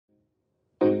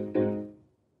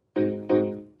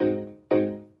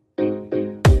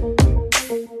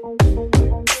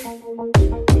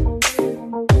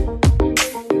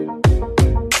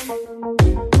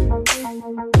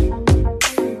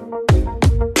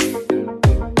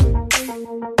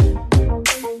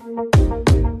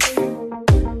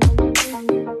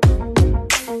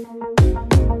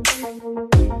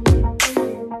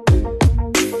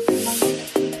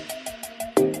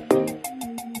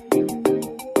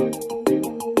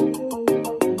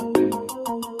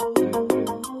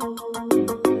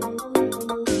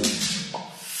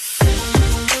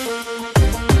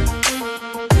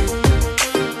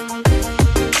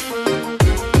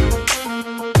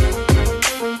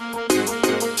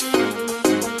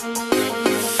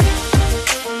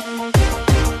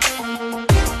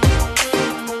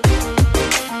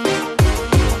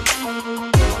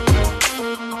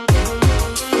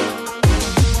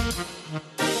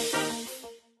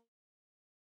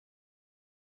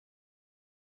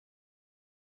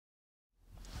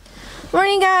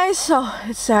Morning guys, so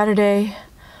it's Saturday.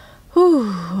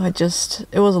 Whew, it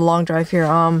was a long drive here.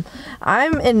 I'm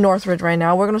in Northridge right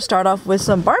now. We're gonna start off with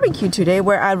some barbecue today.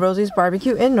 We're at Rosie's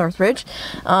Barbecue in Northridge.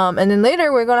 And then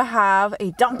later we're gonna have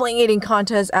a dumpling eating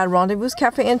contest at Rendezvous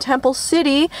Cafe in Temple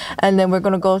City. And then we're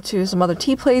gonna go to some other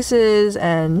tea places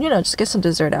and, you know, just get some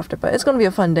dessert after. But it's gonna be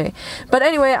a fun day. But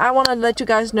anyway, I wanna let you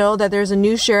guys know that there's a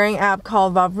new sharing app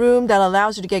called VaVroom that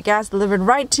allows you to get gas delivered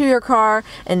right to your car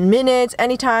in minutes,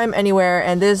 anytime, anywhere.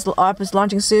 And this app is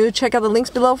launching soon. Check out the links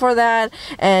below for that.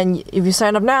 And if you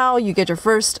sign up now, you get your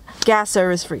first gas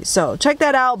service free, so check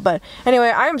that out. But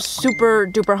anyway, I'm super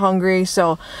duper hungry,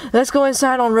 so let's go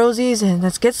inside on Rosie's and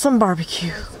let's get some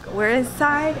barbecue. We're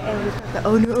inside and we've got the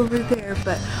owner over there,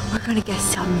 but we're gonna get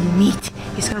some meat.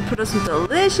 He's gonna put us some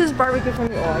delicious barbecue for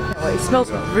me. Oh, I can't wait. It smells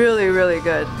really, really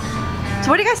good. So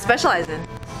what do you guys specialize in?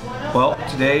 Well,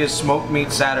 today is smoked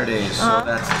meat Saturdays, so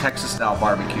that's Texas style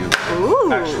barbecue.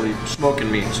 Ooh. Actually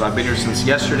smoking meat. So I've been here since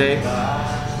yesterday,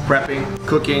 prepping,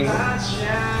 cooking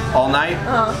all night,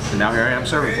 and now here I am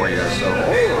serving for you guys. So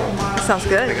That sounds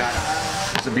good.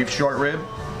 it's a beef short rib.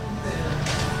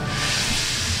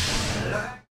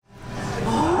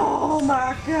 Oh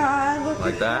my god, look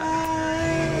Like at that.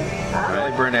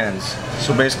 Really burnt ends.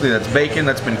 So basically that's bacon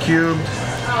that's been cubed,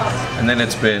 and then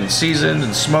it's been seasoned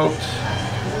and smoked.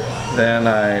 Then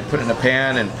I put it in a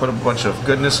pan and put a bunch of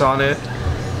goodness on it,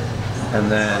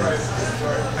 and then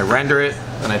I render it,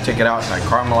 and I take it out and I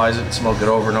caramelize it, smoke it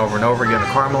over and over and over again to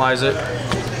caramelize it,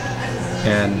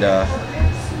 and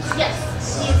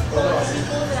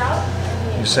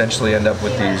you essentially end up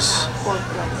with these.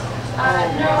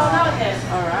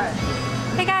 Alright.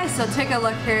 Hey guys, so take a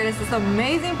look here. This is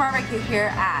amazing barbecue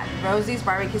here at Rosie's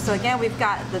Barbecue. So again, we've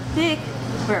got the big,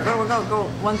 go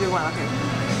 1 through 1, okay.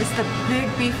 It's the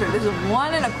big beef rib. This is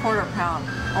 1 1/4 pound.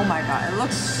 Oh my god, it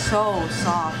looks so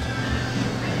soft.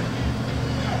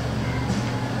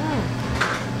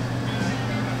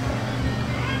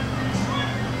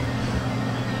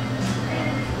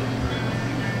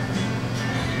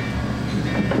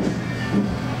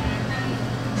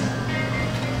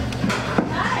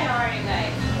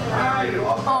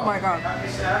 Oh my god,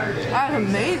 that's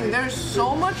amazing. There's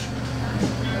so much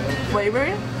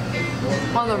flavoring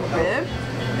on the rib.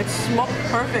 It's smoked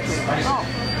perfectly. Oh,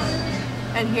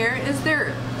 and here is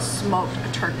their smoked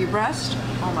turkey breast.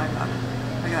 Oh my god,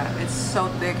 look at that. It's so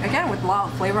thick. Again, with a lot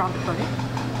of flavor on the cooking.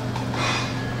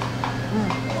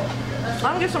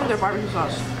 Let me get some of their barbecue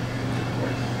sauce.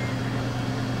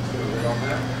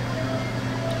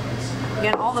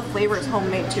 Again, all the flavor is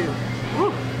homemade too.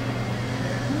 Ooh.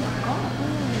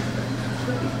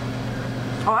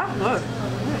 Oh, that's good.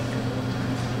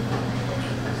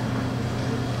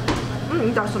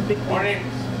 You got some big ones.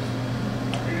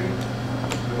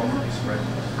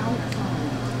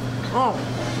 Oh,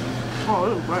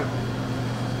 this is great.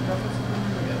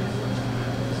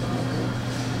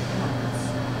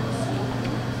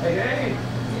 Hey.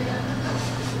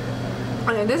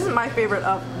 And this is my favorite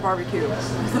of barbecue,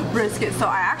 the brisket. So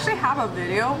I actually have a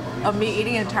video of me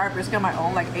eating an entire brisket on my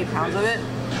own, like 8 pounds of it.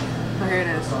 So here it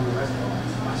is.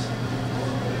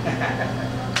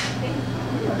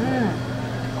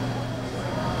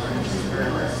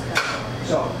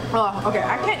 Oh, okay,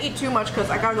 I can't eat too much because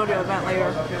I gotta go to the event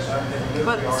later.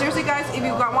 But seriously guys, if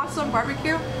you want some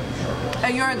barbecue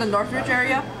and you're in the Northridge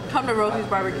area, come to Rosie's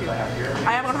Barbecue.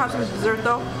 I am gonna have some dessert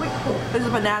though. This is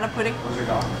banana pudding.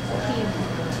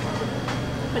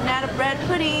 Banana bread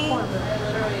pudding.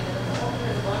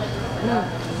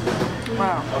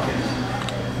 Wow.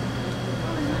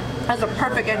 That's a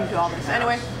perfect ending to all this.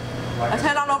 Anyway, let's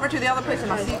head on over to the other place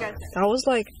and I'll see you guys. That was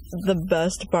like the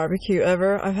best barbecue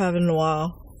ever I've had in a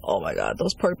while. Oh my god,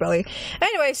 those pork belly.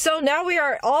 Anyway, so now we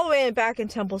are all the way back in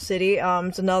Temple City.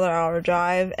 It's another hour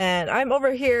drive, and I'm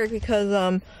over here because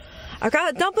I've got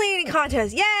a dumpling eating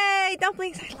contest. Yay!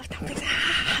 Dumplings! I love dumplings.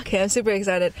 Okay, I'm super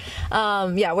excited.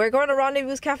 Yeah, we're going to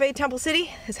Rendezvous Cafe, Temple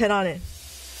City. Let's head on in.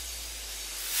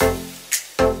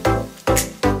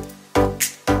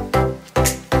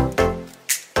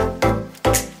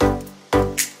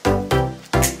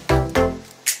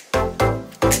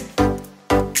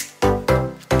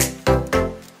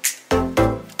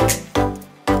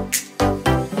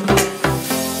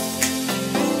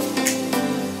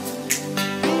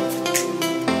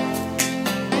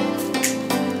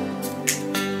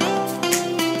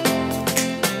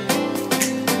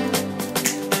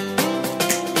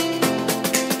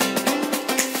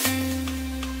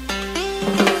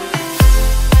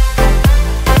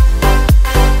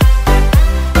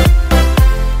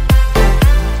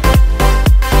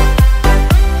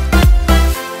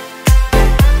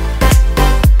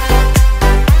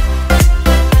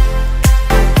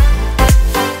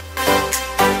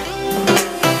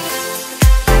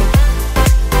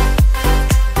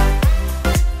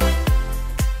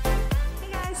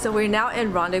 So we're now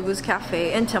in Rendezvous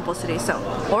Cafe in Temple today. So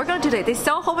what we're gonna do today, they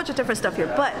sell a whole bunch of different stuff here,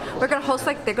 but we're gonna host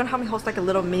they're gonna have me host like a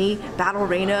little mini battle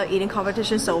Raina eating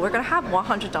competition. So we're gonna have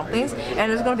 100 dumplings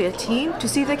and there's gonna be a team to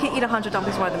see if they can eat 100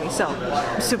 dumplings more than me. So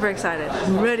I'm super excited.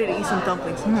 I'm ready to eat some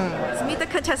dumplings. Let's meet the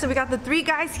contestant. We got the 3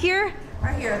 guys here.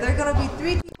 Right here. They're gonna be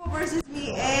 3 people versus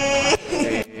me. Hey.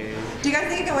 Do you guys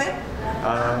think you can win?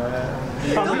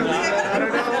 Probably not. I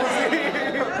don't know.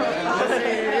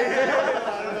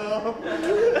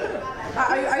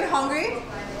 Are you hungry?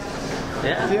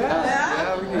 Yeah, we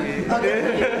can eat.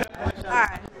 Okay.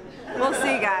 Alright. We'll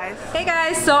see, guys. Hey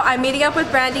guys, so I'm meeting up with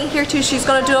Brandy here too. She's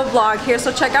gonna do a vlog here,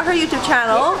 so check out her YouTube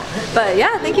channel. But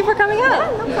yeah, thank you for coming out.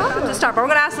 Yeah, no problem. To start, but we're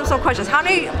gonna ask them some questions. How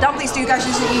many dumplings do you guys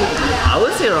usually eat? I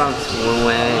would say around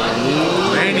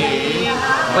 20.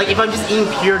 Like if I'm just eating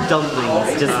pure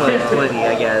dumplings, just like 20,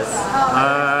 I guess.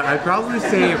 I'd probably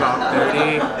say about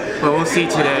 30, but we'll see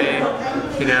today.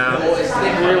 You know,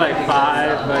 we're like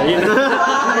 5, but you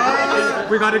know,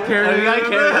 we gotta carry. We gotta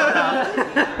carry that out.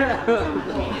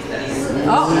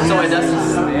 So it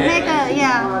doesn't.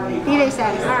 Yeah, it is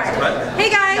that. Alright. Hey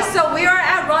guys, so we are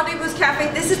at Rendezvous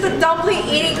Cafe. This is the dumpling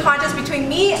eating contest between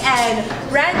me and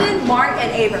Brandon, Mark,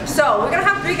 and Abram. So we're gonna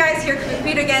have 3 guys here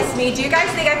compete against me. Do you guys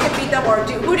think I can beat them, or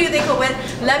who do you think will win?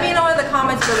 Let me know in the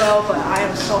comments below, but I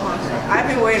am so hungry. I've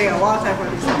been waiting a long time for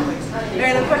these dumplings.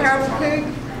 Alright, let's put hair on the pig.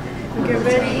 Get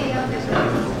ready.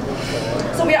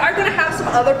 So we are going to have some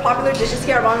other popular dishes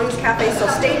here at Rendezvous Cafe, so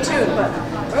stay tuned. But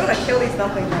we're going to kill these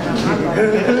dumplings right now.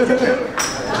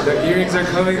 The earrings are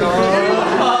coming off.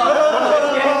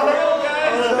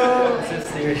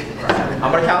 I'm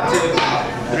gonna count to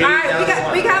 3.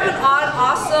 Alright, we have an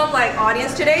awesome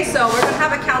audience today, so we're going to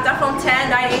have a countdown from 10,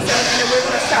 9, 8, 7, and we're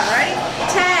going to start, alright?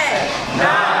 10,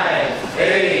 9,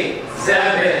 8,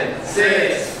 7,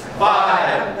 6,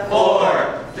 5,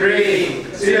 4, 3,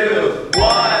 2, 1.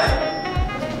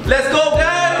 Let's go,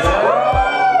 guys!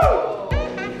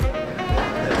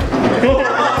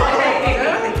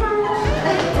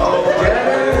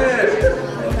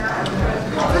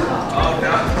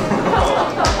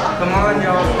 Come on,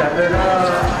 y'all, step it up.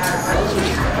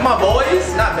 Come on, boys,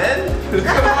 not men.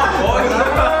 Come on, boys.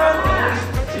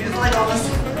 She's like almost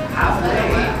halfway.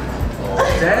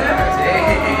 Dang.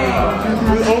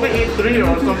 We only ate 3 or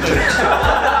something.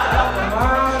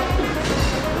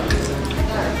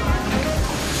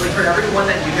 Wait, for every one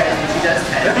that you guys do, she does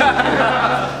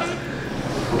 10.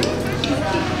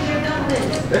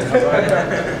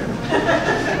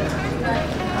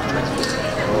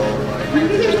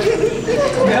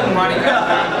 Money.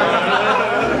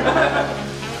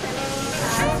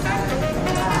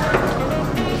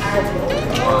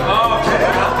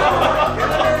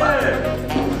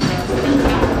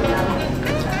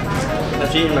 I'm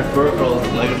eating my peripherals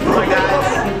like a pro.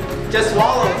 Guys, just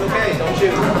swallow, it's okay, don't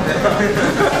chew.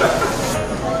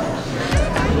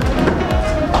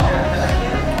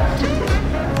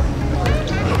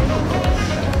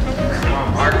 Come on,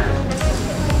 Mark.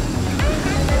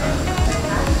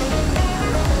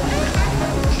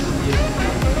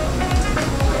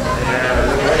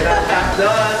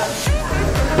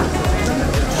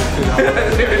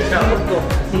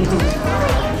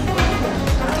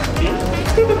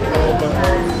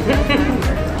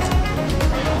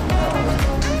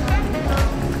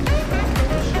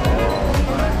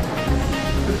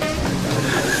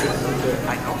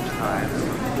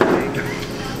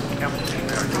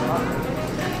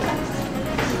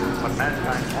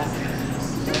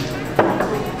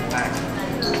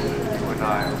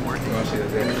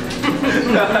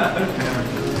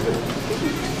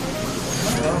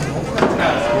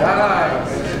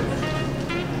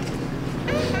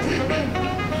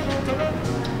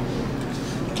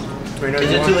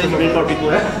 Is it too late for me for people?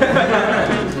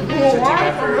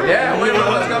 Yeah, wait,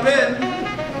 let's come in.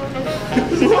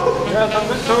 These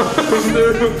are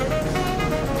really good.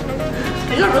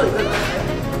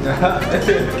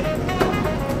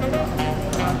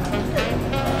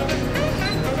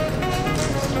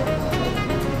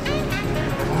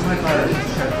 Oh my god.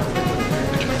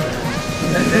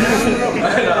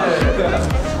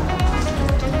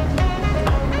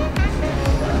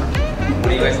 What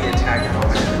do you guys need to tag your home?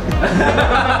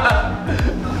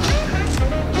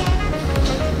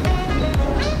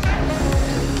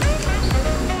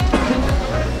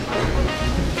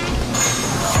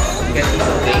 You guys eat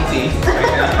so dainty.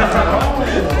 I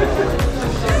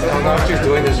don't know if she's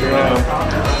doing this right now.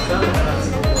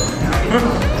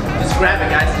 Just grab it,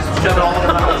 guys. Just shove it all in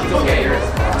the mouth. It's okay.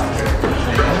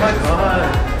 Oh my god.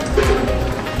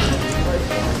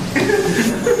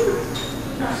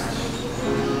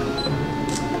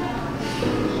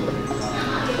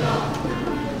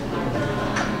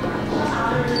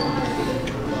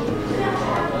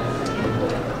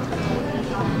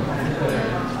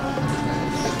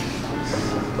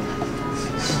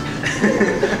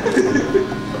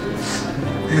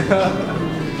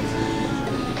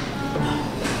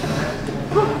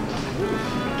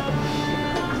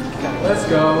 Let's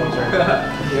go.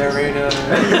 Yeah, Raina.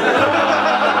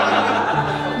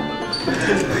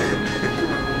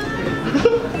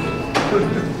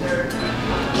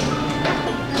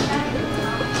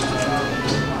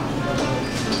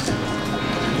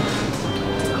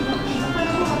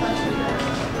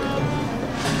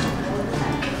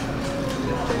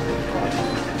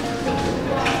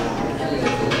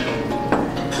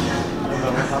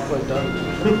 Halfway done.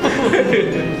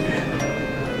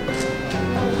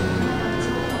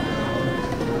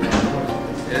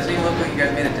 It doesn't even look like you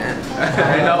guys made it to end.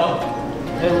 I know.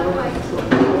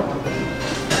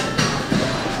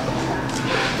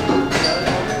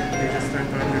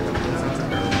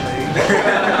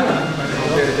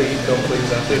 They eat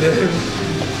dumplings after this.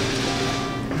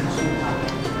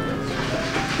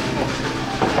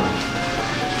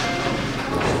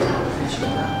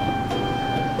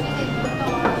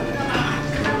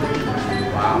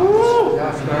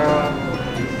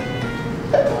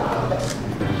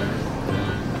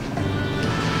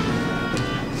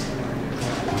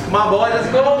 Come on, boy, let's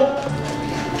go.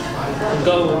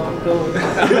 Go.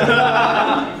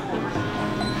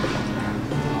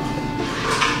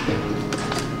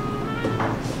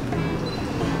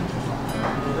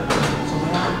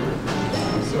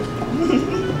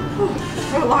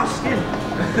 I lost skin.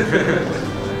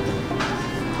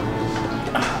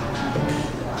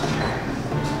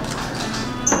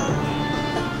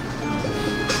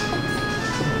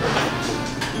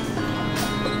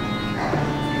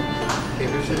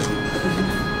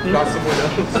 Got someone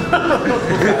else.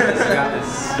 Got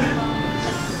this.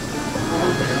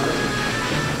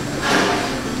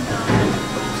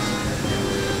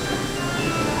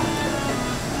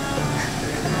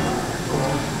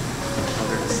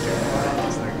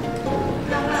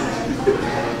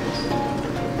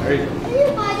 There you go. Can you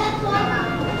buy that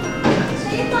watch?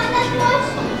 Can you buy that watch?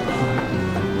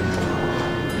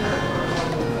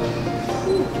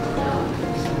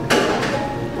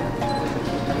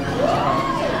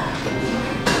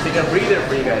 Take a breather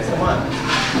for you guys. Come on.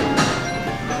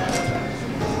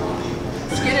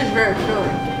 Skin is very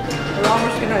filling. A lot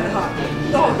more skin than hot.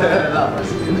 Oh, A lot more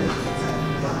skin.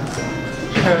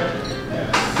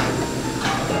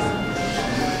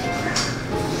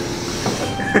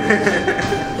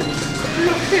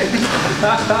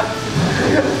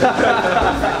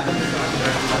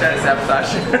 Trying to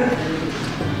sabotage.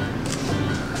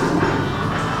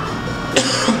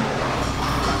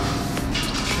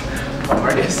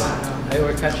 Marcus. Hey,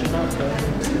 we're catching up.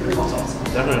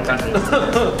 Definitely catching.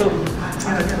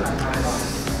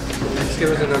 Just give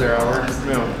us another hour.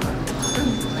 No.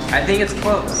 I think it's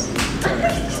close.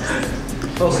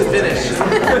 Close to finish.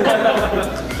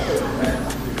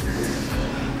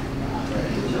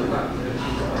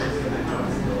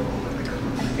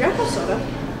 you have no soda?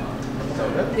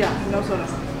 Soda? Yeah, no soda.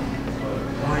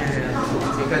 Oh,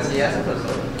 yeah. Because he has a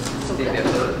soda. Take that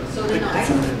soda.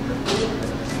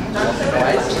 No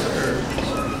ice?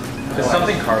 There's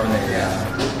something carbonated, yeah.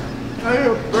 I need a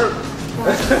burp.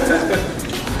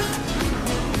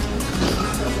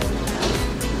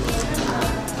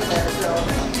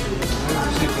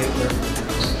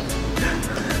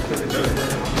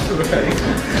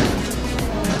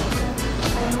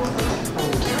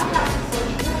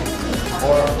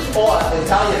 Or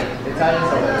Italian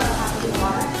soda.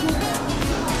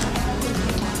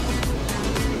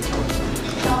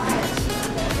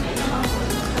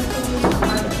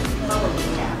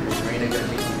 Raina gonna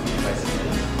be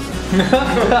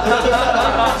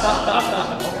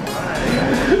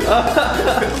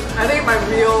I think my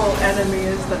real enemy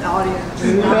is the audience.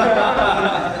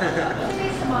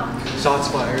 Shots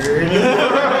fired.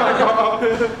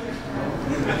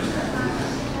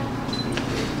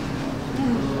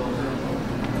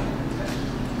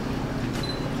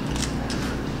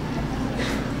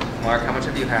 Mark, how much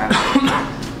have you had?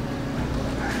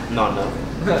 Not enough.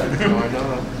 No, I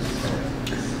know.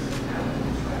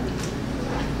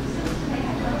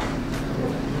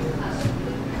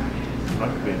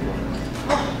 Not painful.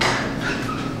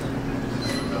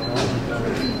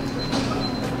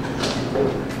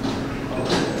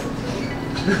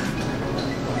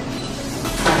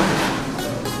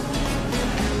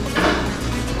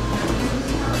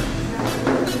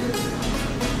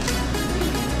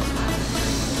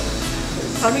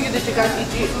 How many did you guys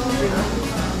eat? I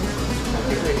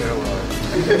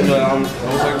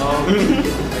was like,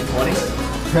 Like 20?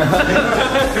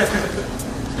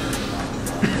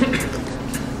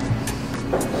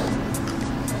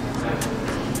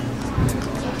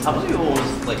 I believe it was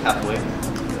like halfway.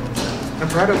 I'm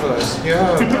proud of us.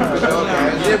 Yeah. Good job,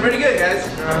 guys. Yeah, pretty good, guys.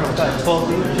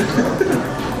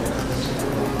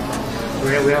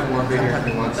 We have more video if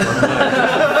you want some.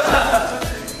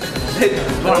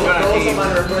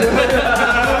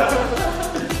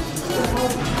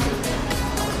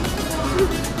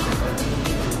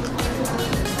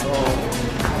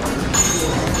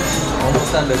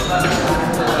 Almost done this.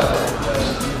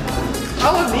 I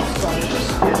love meat sponges.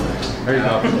 There you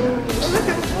go.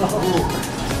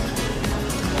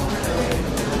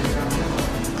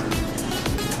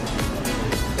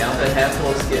 Down to half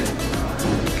full skin.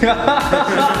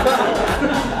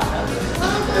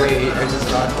 Wait, I just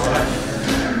got that.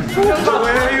 Wait.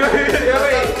 Okay.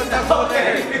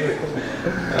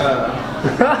 I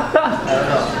don't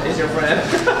know. It's your friend.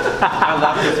 I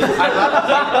laughed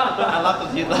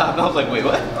as you laughed. I was like, wait,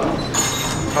 what? I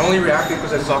only reacted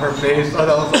because I saw her face. Oh,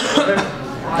 that was like,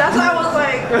 That's why I was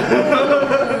like.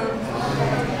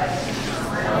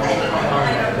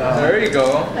 There you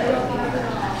go.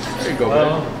 There you go,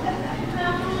 buddy.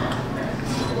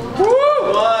 Woo!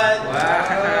 What? Wow.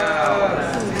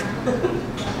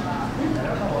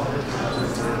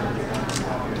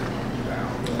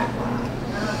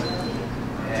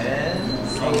 And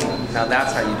now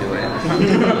that's how you do it.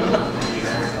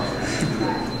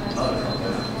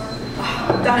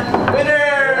 Done.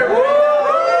 Winner! Woo!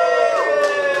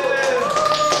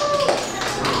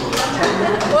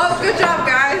 Well, good job,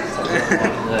 guys.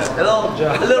 A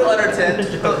little under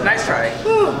 10. Oh, nice try.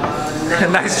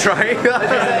 Nice try.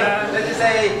 Let's just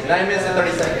say 9 minutes and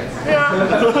 30 seconds.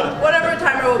 Yeah. Whatever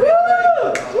timer will be.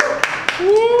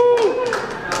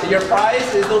 Your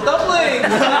prize is those dumplings.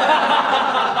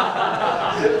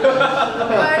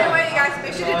 But anyway, you guys,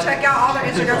 make sure to check out all their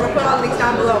Instagrams. I'll put all the links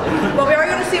down below. But we are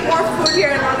going to see more food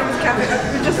here in Rendezvous Cafe.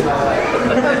 We're just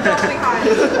dumpling high.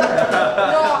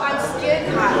 No, I'm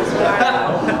skin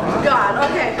high. God,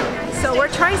 okay. So we're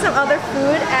trying some other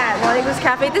food at Rendezvous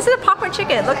Cafe. This is a popcorn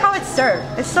chicken. Look how it's served.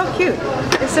 It's so cute.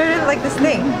 It's served like this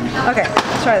thing. Okay,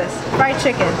 let's try this. Fried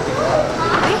chicken.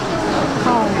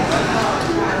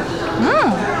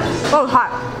 Oh,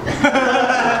 hot.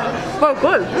 Oh,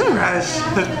 good. fresh.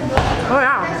 Oh,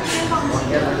 yeah.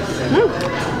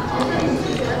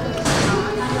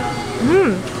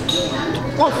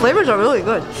 Oh, flavors are really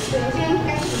good.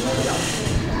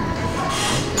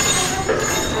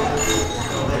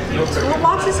 Tool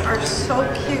boxes are so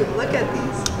cute. Look at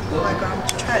these. Oh my god, I'm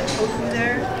just trying tofu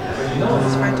there.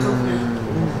 Let's fried tofu.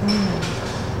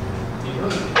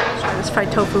 Let's try this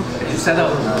fried tofu. You said,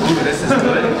 ooh, this is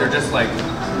good. You're just like,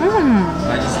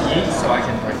 I just eat so I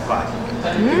can like buy.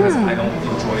 Because I don't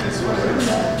enjoy this food.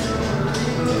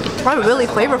 Probably really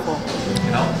flavorful.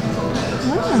 You know?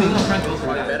 Seeing my friends will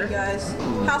probably better. Guys,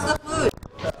 how's the food?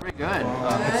 Pretty good.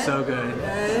 It's so good.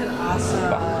 Good,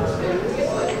 awesome.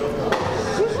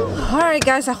 Alright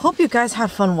guys, I hope you guys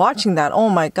had fun watching that. Oh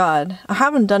my god. I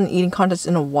haven't done an eating contest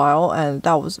in a while and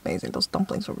that was amazing. Those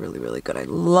dumplings were really, really good. I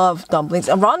love dumplings.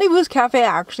 And Rendezvous Cafe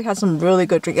actually has some really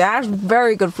good drinks. It has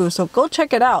very good food, so go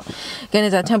check it out. Again,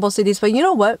 it's at Temple Cities. But you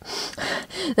know what?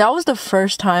 That was the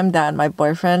first time that my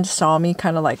boyfriend saw me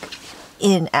kind of like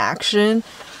in action.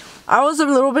 I was a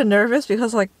little bit nervous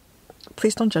because like,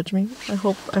 please don't judge me. I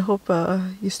hope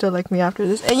you still like me after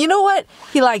this. And you know what?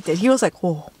 He liked it. He was like,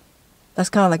 whoa. That's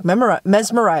kind of like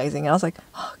mesmerizing. And I was like,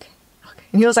 oh, okay.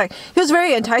 And he was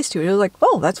very enticed to it. He was like,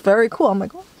 oh, that's very cool. I'm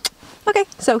like, oh, okay.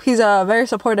 So he's very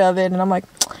supportive of it. And I'm like,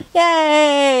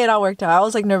 yay. It all worked out. I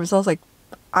was like nervous. I was like,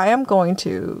 I am going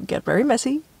to get very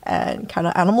messy and kind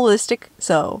of animalistic.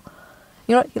 So,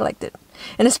 you know what? He liked it.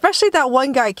 And especially that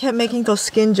one guy kept making those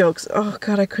skin jokes. Oh,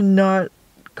 God, I could not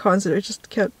consider it. Just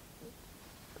kept...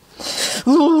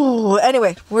 Ooh.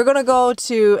 Anyway, we're gonna go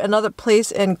to another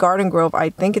place in Garden Grove. I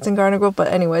think it's in Garden Grove, but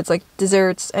anyway, it's like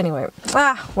desserts. Anyway,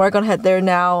 we're gonna head there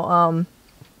now.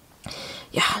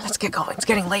 Yeah, let's get going. It's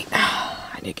getting late.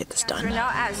 I need to get this done. We're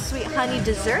now at Sweet Honey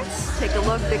Desserts. Take a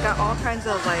look. They got all kinds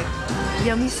of like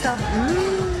yummy stuff.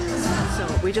 So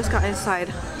we just got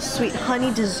inside Sweet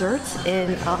Honey Desserts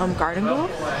in Garden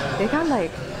Grove. They got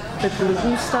like the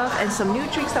gluten stuff and some new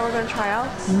drinks that we're gonna try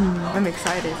out. I'm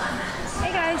excited.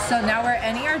 Hey guys, so now we're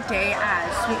ending our day at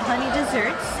Sweet Honey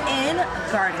Desserts in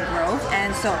Garden Grove.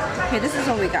 And so, okay, this is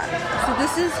what we got. So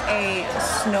this is a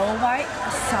Snow White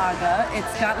Saga. It's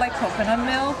got like coconut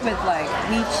milk with like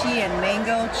lychee and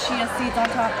mango chia seeds on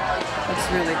top. Looks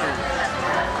really good.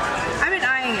 I've been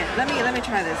eyeing it. Let me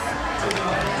try this.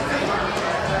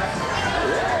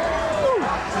 Ooh.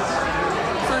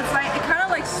 So it's like, it kind of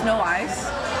like snow ice,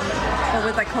 but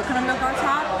with like coconut milk on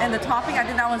top, and the topping, I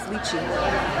think that one's lychee.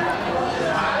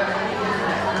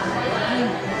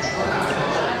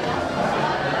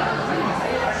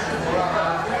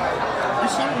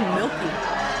 so milky.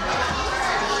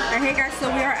 Alright, hey guys, so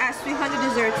we are at Sweet Honey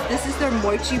Desserts. This is their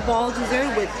mochi ball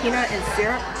dessert with peanut and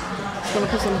syrup. I'm gonna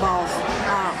put some balls.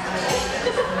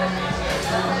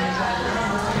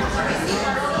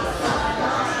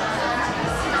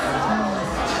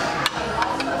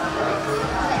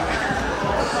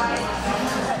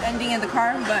 Ending in the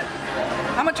car, but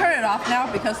I'm gonna turn it off now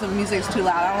because the music is too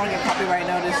loud. I don't want to get copyright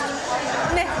noticed.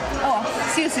 Nah. Oh well.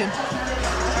 See you soon.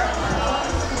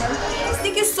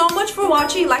 Thank you so much for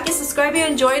watching. Like and subscribe if you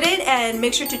enjoyed it, and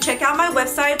make sure to check out my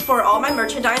website for all my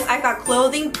merchandise. I've got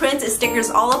clothing, prints, and stickers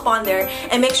all up on there.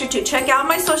 And make sure to check out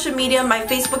my social media, my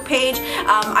Facebook page.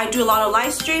 I do a lot of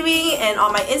live streaming, and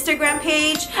on my Instagram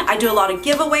page I do a lot of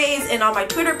giveaways, and on my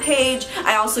Twitter page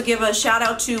I also give a shout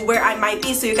out to where I might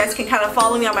be, so you guys can kind of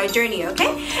follow me on my journey,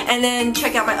 okay? And then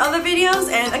check out my other videos,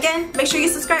 and again, make sure you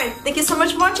subscribe. Thank you so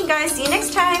much for watching, guys. See you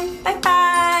next time. Bye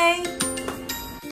bye.